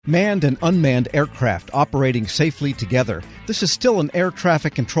Manned and unmanned aircraft operating safely together. This is still an air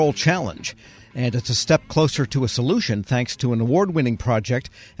traffic control challenge, and it's a step closer to a solution thanks to an award-winning project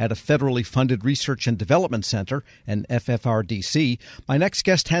at a federally funded research and development center, an FFRDC. My next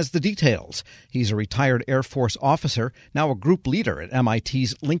guest has the details. He's a retired Air Force officer, now a group leader at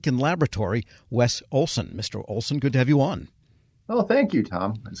MIT's Lincoln Laboratory, Wes Olson. Mr. Olson, good to have you on. Oh, thank you,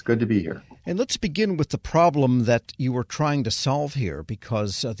 Tom. It's good to be here. And let's begin with the problem that you were trying to solve here,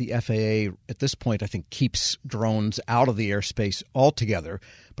 because the FAA at this point, I think, keeps drones out of the airspace altogether.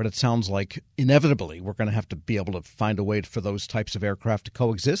 But it sounds like inevitably we're going to have to be able to find a way for those types of aircraft to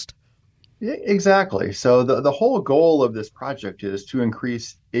coexist. Yeah, exactly. So the whole goal of this project is to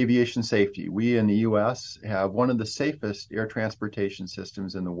increase aviation safety. We in the U.S. have one of the safest air transportation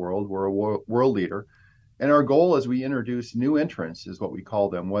systems in the world. We're a world leader. And our goal as we introduce new entrants is what we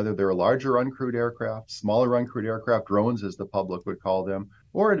call them, whether they're larger uncrewed aircraft, smaller uncrewed aircraft, drones as the public would call them,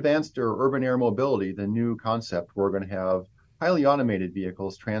 or advanced or urban air mobility, the new concept. We're going to have highly automated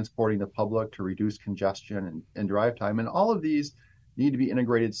vehicles transporting the public to reduce congestion and drive time. And all of these need to be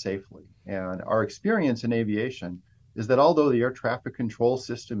integrated safely. And our experience in aviation is that although the air traffic control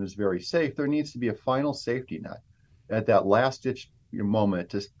system is very safe, there needs to be a final safety net at that last-ditch moment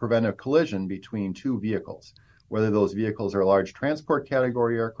to prevent a collision between two vehicles, whether those vehicles are large transport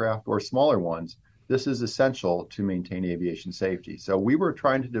category aircraft or smaller ones. This is essential to maintain aviation safety. So we were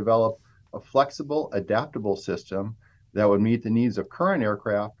trying to develop a flexible, adaptable system that would meet the needs of current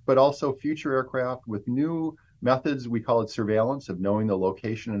aircraft, but also future aircraft with new methods. We call it surveillance, of knowing the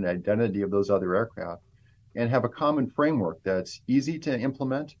location and identity of those other aircraft, and have a common framework that's easy to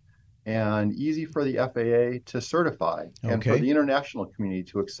implement and easy for the FAA to certify and for the international community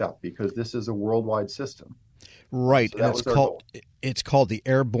to accept, because this is a worldwide system. Right. So and it's called the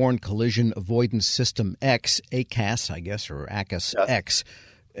Airborne Collision Avoidance System X, ACAS, I guess, or ACAS X.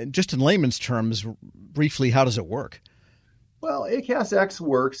 And just in layman's terms, briefly, how does it work? Well, ACAS X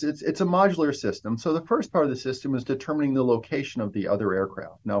works. It's a modular system. So the first part of the system is determining the location of the other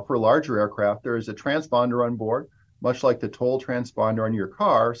aircraft. Now, for larger aircraft, there is a transponder on board, much like the toll transponder on your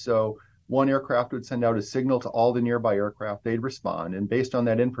car. So one aircraft would send out a signal to all the nearby aircraft. They'd respond. And based on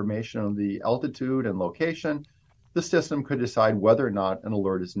that information of the altitude and location, the system could decide whether or not an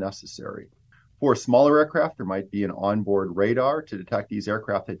alert is necessary. For smaller aircraft, there might be an onboard radar to detect these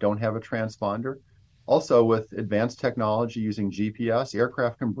aircraft that don't have a transponder. Also, with advanced technology using GPS,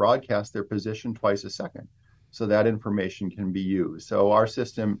 aircraft can broadcast their position twice a second. So that information can be used. So our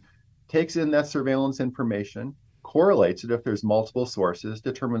system takes in that surveillance information, correlates it if there's multiple sources,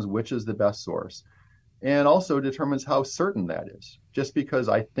 determines which is the best source, and also determines how certain that is. Just because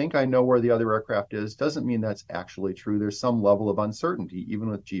I think I know where the other aircraft is doesn't mean that's actually true. There's some level of uncertainty, even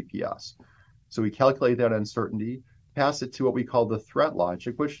with GPS. So we calculate that uncertainty, pass it to what we call the threat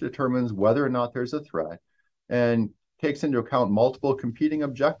logic, which determines whether or not there's a threat and takes into account multiple competing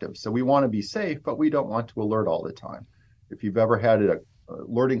objectives. So we want to be safe, but we don't want to alert all the time. If you've ever had a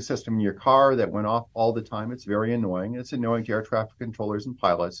alerting system in your car that went off all the time, it's very annoying. It's annoying to air traffic controllers and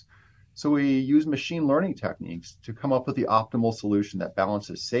pilots. So we use machine learning techniques to come up with the optimal solution that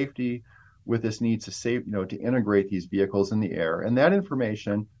balances safety with this need to to integrate these vehicles in the air. And that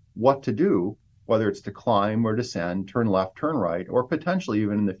information, what to do, whether it's to climb or descend, turn left, turn right, or potentially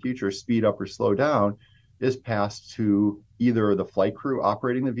even in the future speed up or slow down, is passed to either the flight crew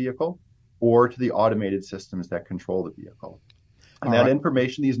operating the vehicle or to the automated systems that control the vehicle. And that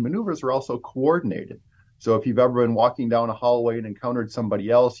information, these maneuvers are also coordinated. So if you've ever been walking down a hallway and encountered somebody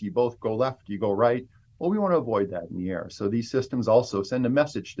else, you both go left, you go right. Well, we want to avoid that in the air. So these systems also send a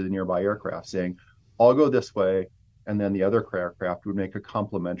message to the nearby aircraft saying, I'll go this way, and then the other aircraft would make a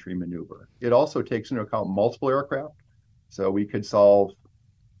complementary maneuver. It also takes into account multiple aircraft. So we could solve,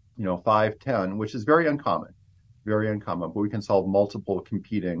 5, 10, which is very uncommon, but we can solve multiple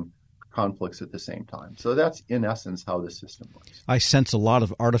competing conflicts at the same time. So that's in essence how the system works. I sense a lot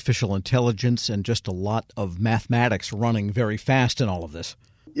of artificial intelligence and just a lot of mathematics running very fast in all of this.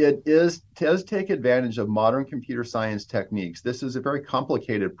 It does take advantage of modern computer science techniques. This is a very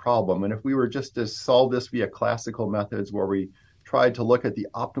complicated problem. And if we were just to solve this via classical methods where we tried to look at the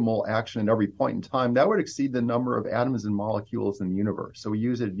optimal action at every point in time, that would exceed the number of atoms and molecules in the universe. So we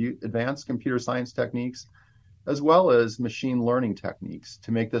use advanced computer science techniques as well as machine learning techniques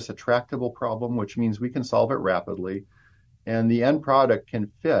to make this a tractable problem, which means we can solve it rapidly, and the end product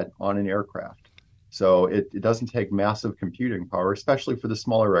can fit on an aircraft. So it doesn't take massive computing power, especially for the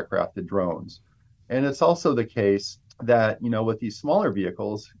smaller aircraft, the drones. And it's also the case that, with these smaller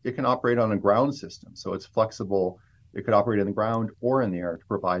vehicles, it can operate on a ground system. So it's flexible. It could operate on the ground or in the air to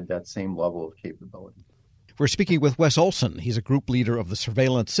provide that same level of capability. We're speaking with Wes Olson. He's a group leader of the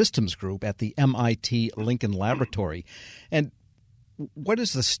Surveillance Systems Group at the MIT Lincoln Laboratory. And what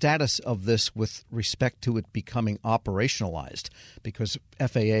is the status of this with respect to it becoming operationalized? Because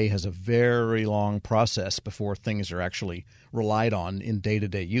FAA has a very long process before things are actually relied on in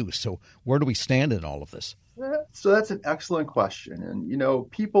day-to-day use. So where do we stand in all of this? So that's an excellent question. And,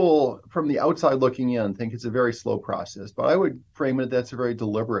 people from the outside looking in think it's a very slow process, but I would frame it that's a very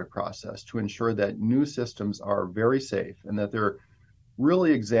deliberate process to ensure that new systems are very safe and that they're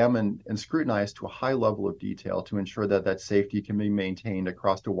really examined and scrutinized to a high level of detail to ensure that that safety can be maintained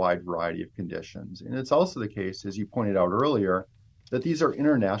across a wide variety of conditions. And it's also the case, as you pointed out earlier, that these are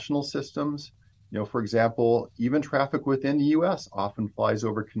international systems. For example, even traffic within the U.S. often flies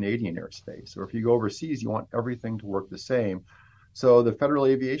over Canadian airspace. Or if you go overseas, you want everything to work the same. So the Federal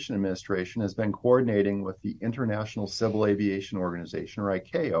Aviation Administration has been coordinating with the International Civil Aviation Organization, or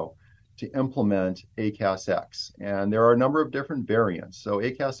ICAO, to implement ACAS-X. And there are a number of different variants. So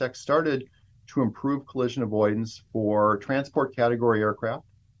ACAS-X started to improve collision avoidance for transport category aircraft,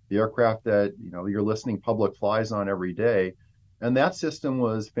 the aircraft that your listening public flies on every day. And that system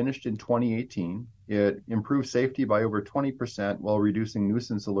was finished in 2018. It improved safety by over 20% while reducing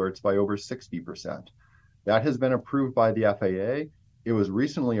nuisance alerts by over 60%. That has been approved by the FAA. It was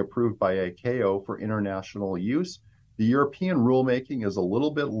recently approved by ICAO for international use. The European rulemaking is a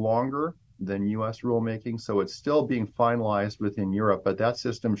little bit longer than U.S. rulemaking, so it's still being finalized within Europe, but that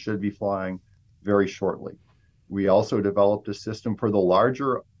system should be flying very shortly. We also developed a system for the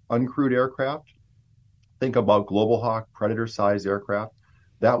larger uncrewed aircraft. Think about Global Hawk, Predator-sized aircraft.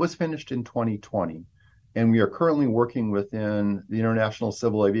 That was finished in 2020, and we are currently working within the International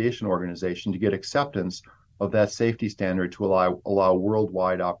Civil Aviation Organization to get acceptance of that safety standard to allow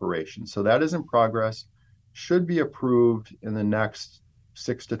worldwide operations. So that is in progress, should be approved in the next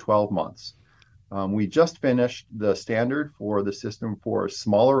 6 to 12 months. We just finished the standard for the system for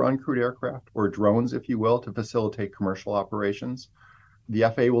smaller uncrewed aircraft, or drones, if you will, to facilitate commercial operations. The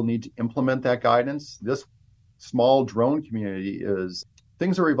FAA will need to implement that guidance. This small drone community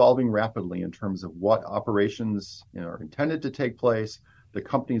things are evolving rapidly in terms of what operations are intended to take place. The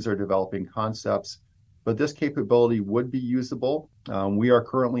companies are developing concepts, but this capability would be usable. We are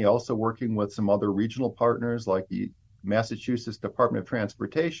currently also working with some other regional partners like the Massachusetts Department of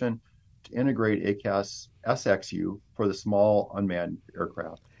Transportation to integrate ACAS SXU for the small unmanned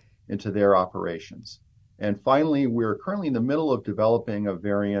aircraft into their operations. And finally, we're currently in the middle of developing a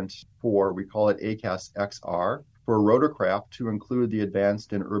variant we call it ACAS XR, for rotorcraft to include the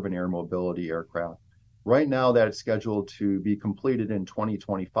advanced and urban air mobility aircraft. Right now, that is scheduled to be completed in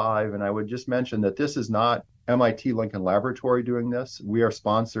 2025. And I would just mention that this is not MIT Lincoln Laboratory doing this. We are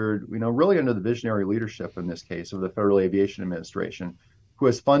sponsored, really under the visionary leadership, in this case, of the Federal Aviation Administration, who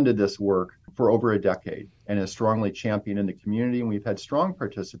has funded this work for over a decade and is strongly championed in the community. And we've had strong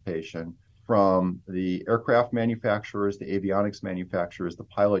participation from the aircraft manufacturers, the avionics manufacturers, the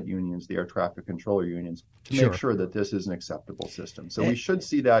pilot unions, the air traffic controller unions, to make sure that this is an acceptable system. So we should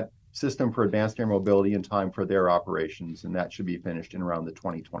see that system for advanced air mobility in time for their operations, and that should be finished in around the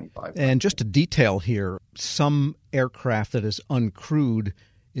 2025. And just a detail here, some aircraft that is uncrewed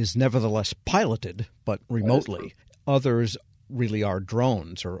is nevertheless piloted, but remotely. Others really are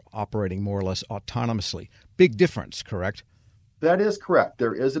drones or operating more or less autonomously. Big difference, correct? That is correct.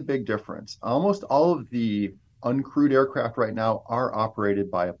 There is a big difference. Almost all of the uncrewed aircraft right now are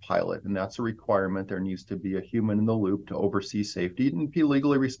operated by a pilot, and that's a requirement. There needs to be a human in the loop to oversee safety and be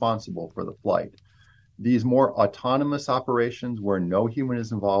legally responsible for the flight. These more autonomous operations where no human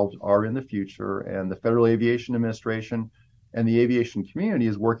is involved are in the future, and the Federal Aviation Administration and the aviation community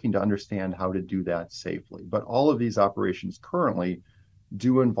is working to understand how to do that safely. But all of these operations currently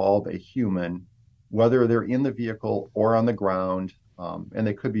do involve a human, whether they're in the vehicle or on the ground, and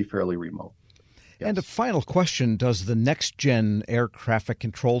they could be fairly remote. Yes. And a final question, does the next-gen air traffic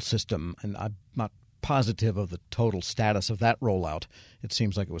control system, and I'm not positive of the total status of that rollout, it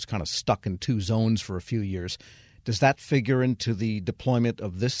seems like it was kind of stuck in two zones for a few years, does that figure into the deployment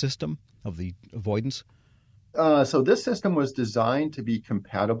of this system, of the avoidance? So this system was designed to be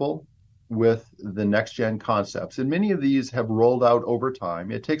compatible with the next-gen concepts. And many of these have rolled out over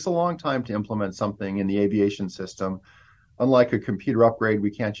time. It takes a long time to implement something in the aviation system. Unlike a computer upgrade, we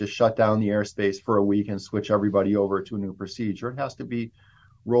can't just shut down the airspace for a week and switch everybody over to a new procedure. It has to be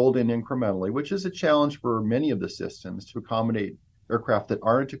rolled in incrementally, which is a challenge for many of the systems to accommodate aircraft that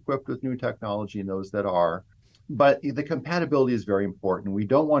aren't equipped with new technology and those that are. But the compatibility is very important. We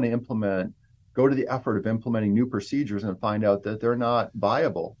don't want to go to the effort of implementing new procedures and find out that they're not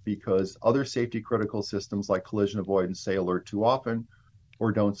viable because other safety critical systems like collision avoidance say alert too often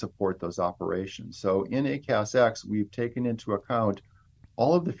or don't support those operations. So in ACAS-X, we've taken into account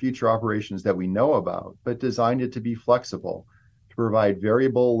all of the future operations that we know about, but designed it to be flexible, to provide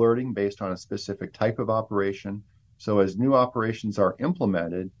variable alerting based on a specific type of operation. So as new operations are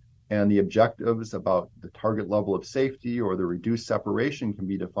implemented and the objectives about the target level of safety or the reduced separation can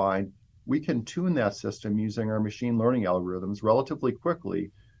be defined, we can tune that system using our machine learning algorithms relatively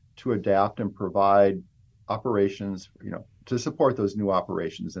quickly to adapt and provide operations, to support those new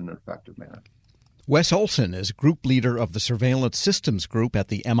operations in an effective manner. Wes Olson is group leader of the Surveillance Systems Group at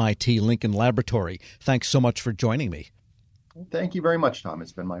the MIT Lincoln Laboratory. Thanks so much for joining me. Thank you very much, Tom.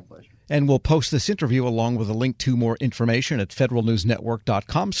 It's been my pleasure. And we'll post this interview along with a link to more information at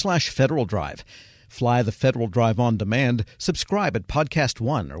federalnewsnetwork.com/Federal Drive. Fly the Federal Drive on demand. Subscribe at Podcast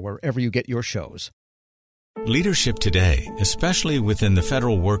One or wherever you get your shows. Leadership today, especially within the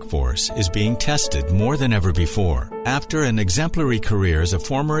federal workforce, is being tested more than ever before. After an exemplary career as a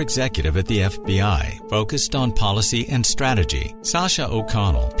former executive at the FBI, focused on policy and strategy, Sasha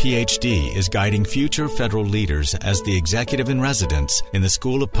O'Connell, Ph.D., is guiding future federal leaders as the executive in residence in the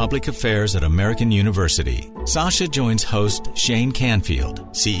School of Public Affairs at American University. Sasha joins host Shane Canfield,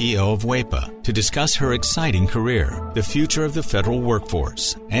 CEO of WEPA, to discuss her exciting career, the future of the federal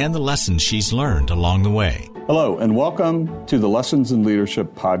workforce, and the lessons she's learned along the way. Hello, and welcome to the Lessons in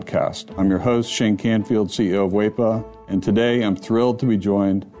Leadership podcast. I'm your host, Shane Canfield, CEO of WEPA, and today I'm thrilled to be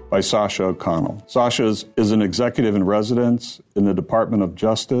joined by Sasha O'Connell. Sasha is an executive in residence in the Department of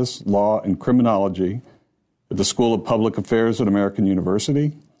Justice, Law, and Criminology at the School of Public Affairs at American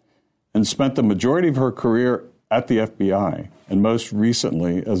University, and spent the majority of her career at the FBI, and most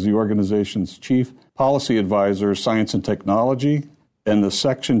recently as the organization's Chief Policy Advisor, Science and Technology, and the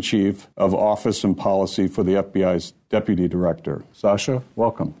Section Chief of Office and Policy for the FBI's Deputy Director. Sasha,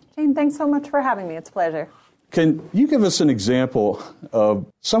 welcome. Shane, thanks so much for having me. It's a pleasure. Can you give us an example of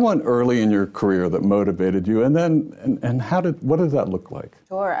someone early in your career that motivated you, and then what did that look like?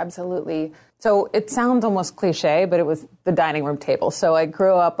 Sure, absolutely. So it sounds almost cliche, but it was the dining room table. So I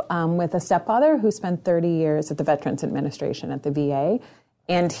grew up with a stepfather who spent 30 years at the Veterans Administration at the VA,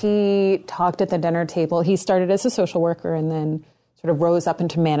 and he talked at the dinner table. He started as a social worker and then sort of rose up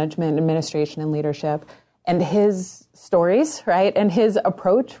into management, administration, and leadership. And his stories, right, and his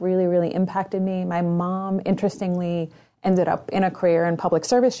approach really, really impacted me. My mom, interestingly, ended up in a career in public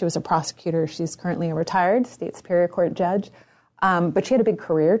service. She was a prosecutor. She's currently a retired state superior court judge. But she had a big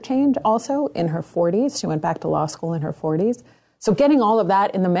career change also in her 40s. She went back to law school in her 40s. So getting all of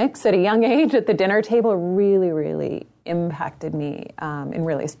that in the mix at a young age at the dinner table really, really impacted me in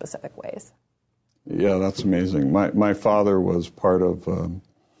really specific ways. Yeah, that's amazing. My father was part of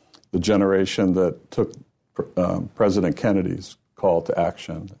the generation that took President Kennedy's call to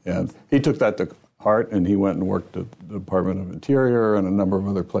action, and he took that to heart, and he went and worked at the Department of Interior and a number of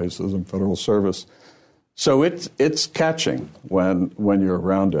other places in federal service. So it's catching when you're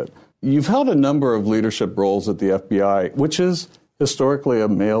around it. You've held a number of leadership roles at the FBI, which is historically a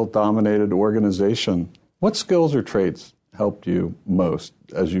male-dominated organization. What skills or traits helped you most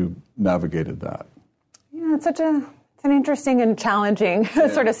as you navigated that? Yeah, it's an interesting and challenging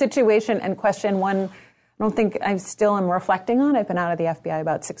sort of situation and question. One I don't think I still am reflecting on. I've been out of the FBI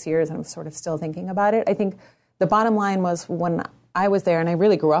about 6 years, and I'm sort of still thinking about it. I think the bottom line was when I was there, and I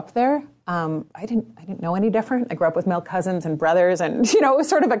really grew up there, I didn't know any different. I grew up with male cousins and brothers, and it was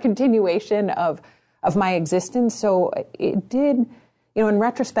sort of a continuation of my existence. So it did, in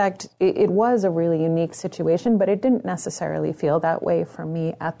retrospect, it was a really unique situation, but it didn't necessarily feel that way for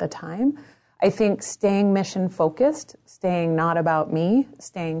me at the time. I think staying mission-focused, staying not about me,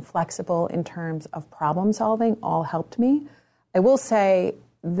 staying flexible in terms of problem solving all helped me. I will say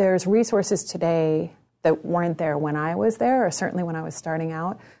there's resources today that weren't there when I was there, or certainly when I was starting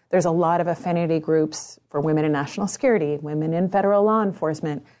out. There's a lot of affinity groups for women in national security, women in federal law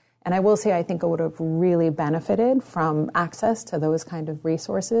enforcement. And I will say I think I would have really benefited from access to those kind of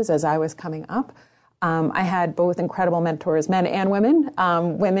resources as I was coming up. I had both incredible mentors, men and women,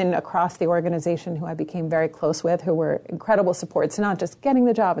 women across the organization who I became very close with, who were incredible supports, not just getting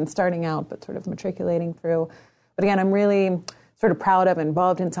the job and starting out, but sort of matriculating through. But again, I'm really sort of proud of and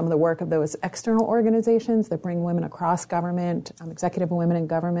involved in some of the work of those external organizations that bring women across government, executive women in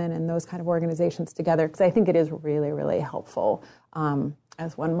government, and those kind of organizations together, because I think it is really, really helpful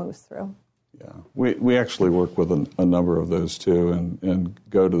as one moves through. Yeah, we actually work with a number of those too, and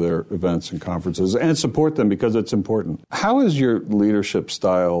go to their events and conferences and support them because it's important. How has your leadership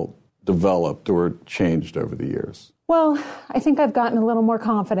style developed or changed over the years? Well, I think I've gotten a little more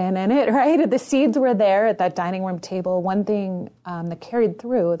confident in it, right? The seeds were there at that dining room table. One thing that carried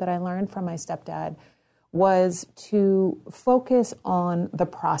through that I learned from my stepdad was to focus on the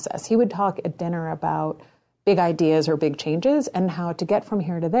process. He would talk at dinner about big ideas or big changes and how to get from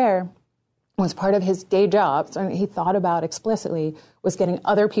here to there was part of his day job. So he thought about explicitly was getting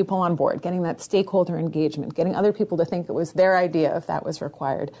other people on board, getting that stakeholder engagement, getting other people to think it was their idea if that was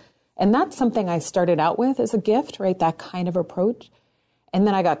required. And that's something I started out with as a gift, right? That kind of approach. And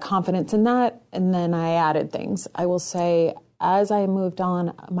then I got confidence in that, and then I added things. I will say, as I moved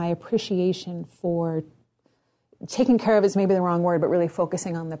on, my appreciation for taking care of is maybe the wrong word, but really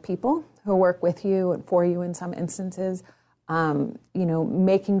focusing on the people who work with you and for you in some instances,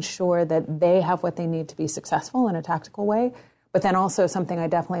 making sure that they have what they need to be successful in a tactical way. But then also something I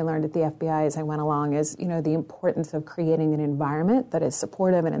definitely learned at the FBI as I went along is, the importance of creating an environment that is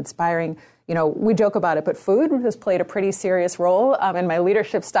supportive and inspiring. We joke about it, but food has played a pretty serious role in my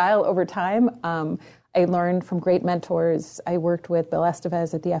leadership style over time. I learned from great mentors. I worked with Bill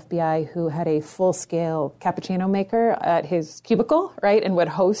Estevez at the FBI, who had a full-scale cappuccino maker at his cubicle, right, and would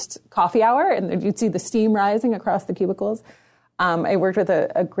host coffee hour, and you'd see the steam rising across the cubicles. I worked with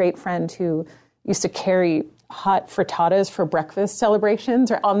a great friend who used to carry hot frittatas for breakfast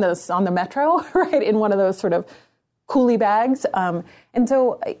celebrations or on the metro, right, in one of those sort of coolie bags. And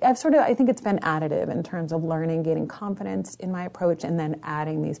so I think it's been additive in terms of learning, gaining confidence in my approach, and then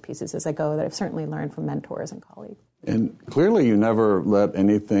adding these pieces as I go that I've certainly learned from mentors and colleagues. And clearly you never let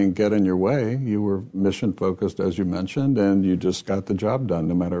anything get in your way. You were mission focused, as you mentioned, and you just got the job done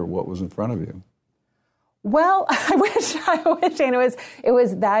no matter what was in front of you. Well, I wish Shane, it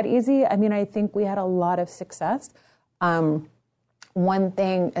was that easy. I mean, I think we had a lot of success. One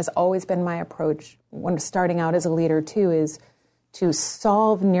thing has always been my approach when starting out as a leader, too, is to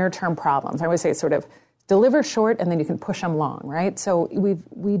solve near-term problems. I always say sort of deliver short and then you can push them long, right? So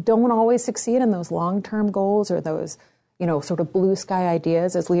we don't always succeed in those long-term goals or those, sort of blue sky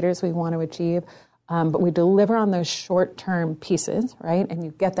ideas as leaders we want to achieve. But we deliver on those short-term pieces, right? And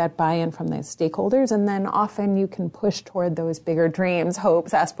you get that buy-in from the stakeholders. And then often you can push toward those bigger dreams,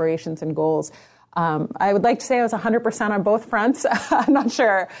 hopes, aspirations, and goals. I would like to say I was 100% on both fronts. I'm not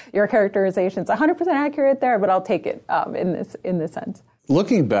sure your characterization's 100% accurate there, but I'll take it in this sense.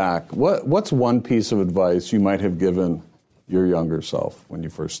 Looking back, what's one piece of advice you might have given your younger self when you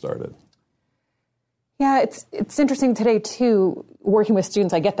first started? Yeah, it's interesting today, too, working with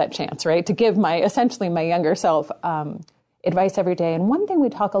students, I get that chance, right, to give essentially my younger self advice every day. And one thing we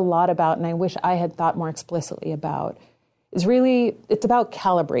talk a lot about, and I wish I had thought more explicitly about, is really, it's about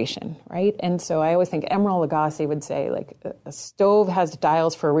calibration, right? And so I always think Emeril Lagasse would say, like, a stove has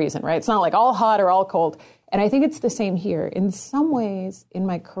dials for a reason, right? It's not like all hot or all cold. And I think it's the same here. In some ways, in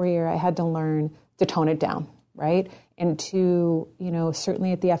my career, I had to learn to tone it down, right? And to,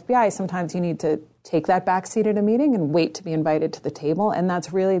 certainly at the FBI, sometimes you need to take that backseat at a meeting and wait to be invited to the table. And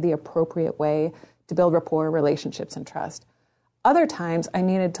that's really the appropriate way to build rapport, relationships, and trust. Other times, I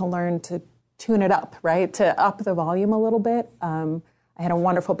needed to learn to tune it up, right? To up the volume a little bit. I had a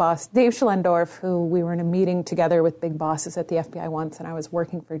wonderful boss, Dave Schlendorf, who we were in a meeting together with big bosses at the FBI once, and I was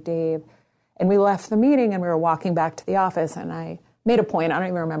working for Dave. And we left the meeting and we were walking back to the office, and I made a point. I don't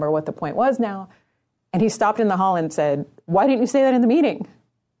even remember what the point was now. And he stopped in the hall and said, "Why didn't you say that in the meeting?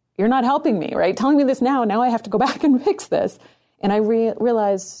 You're not helping me, right? Telling me this now I have to go back and fix this." And I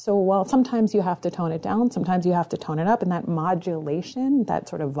realized, sometimes you have to tone it down, sometimes you have to tone it up, and that modulation, that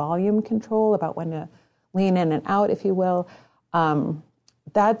sort of volume control about when to lean in and out, if you will,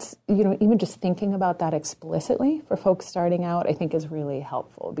 that's, even just thinking about that explicitly for folks starting out, I think is really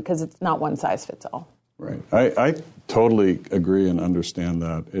helpful because it's not one size fits all. Right. I totally agree and understand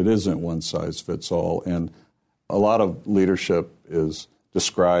that. It isn't one size fits all. And a lot of leadership is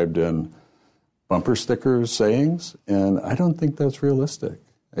described in bumper stickers, sayings, and I don't think that's realistic.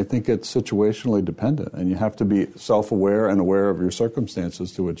 I think it's situationally dependent, and you have to be self-aware and aware of your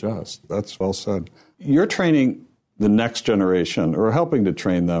circumstances to adjust. That's well said. You're training the next generation, or helping to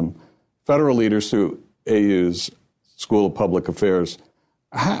train them, federal leaders through AU's School of Public Affairs.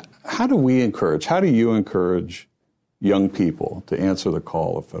 How do you encourage young people to answer the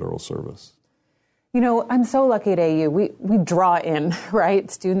call of federal service? I'm so lucky at AU. We draw in,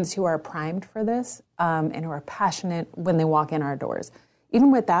 right, students who are primed for this and who are passionate when they walk in our doors. Even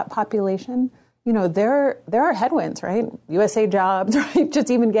with that population, there are headwinds, right? USA jobs, right?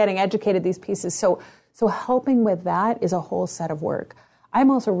 Just even getting educated, these pieces. So helping with that is a whole set of work. I'm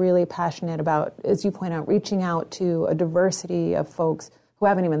also really passionate about, as you point out, reaching out to a diversity of folks who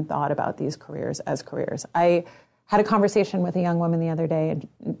haven't even thought about these careers as careers. I had a conversation with a young woman the other day, and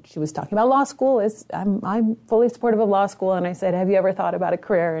she was talking about law school. I'm fully supportive of law school, and I said, have you ever thought about a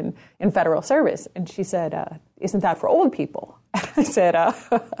career in federal service? And she said, isn't that for old people? I said,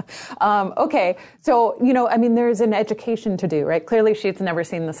 okay. So, there's an education to do, right? Clearly she's never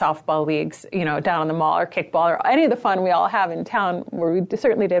seen the softball leagues, down on the mall or kickball or any of the fun we all have in town, where we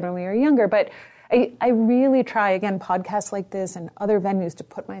certainly did when we were younger. But I really try, again, podcasts like this and other venues to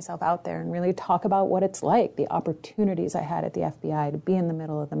put myself out there and really talk about what it's like, the opportunities I had at the FBI to be in the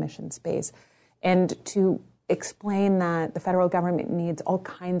middle of the mission space, and to explain that the federal government needs all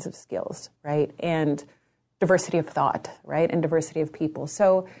kinds of skills, right? And diversity of thought, right? And diversity of people.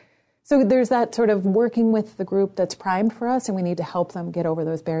 So there's that sort of working with the group that's primed for us, and we need to help them get over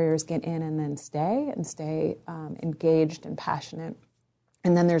those barriers, get in, and then stay engaged and passionate.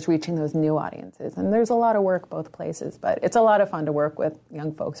 And then there's reaching those new audiences. And there's a lot of work both places, but it's a lot of fun to work with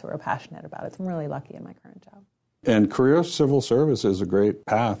young folks who are passionate about it. So I'm really lucky in my current job. And career civil service is a great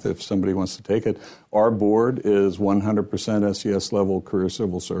path if somebody wants to take it. Our board is 100% SES level career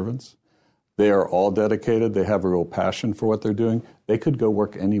civil servants. They are all dedicated. They have a real passion for what they're doing. They could go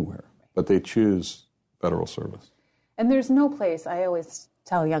work anywhere, but they choose federal service. And there's no place, I always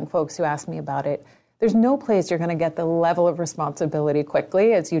tell young folks who ask me about it, there's no place you're going to get the level of responsibility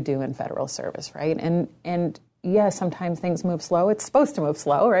quickly as you do in federal service, right? And yes, sometimes things move slow. It's supposed to move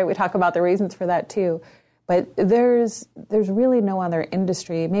slow, right? We talk about the reasons for that too. But there's really no other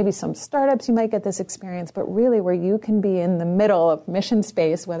industry, maybe some startups you might get this experience, but really where you can be in the middle of mission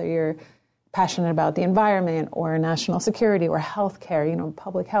space, whether you're passionate about the environment or national security or healthcare,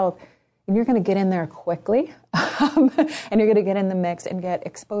 public health, and you're going to get in there quickly and you're going to get in the mix and get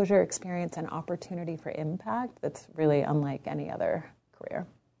exposure, experience, and opportunity for impact that's really unlike any other career.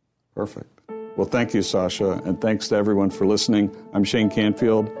 Perfect. Well, thank you, Sasha, and thanks to everyone for listening. I'm Shane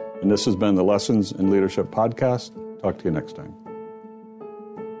Canfield, and this has been the Lessons in Leadership podcast. Talk to you next time.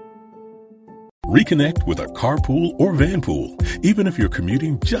 Reconnect with a carpool or vanpool. Even if you're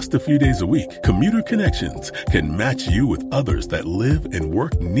commuting just a few days a week, Commuter Connections can match you with others that live and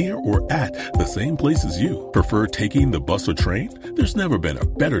work near or at the same place as you. Prefer taking the bus or train? There's never been a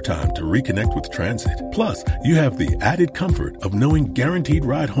better time to reconnect with transit. Plus, you have the added comfort of knowing Guaranteed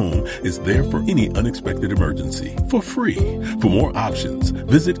Ride Home is there for any unexpected emergency for free. For more options,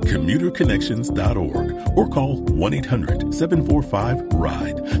 visit commuterconnections.org or call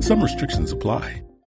 1-800-745-RIDE. Some restrictions apply.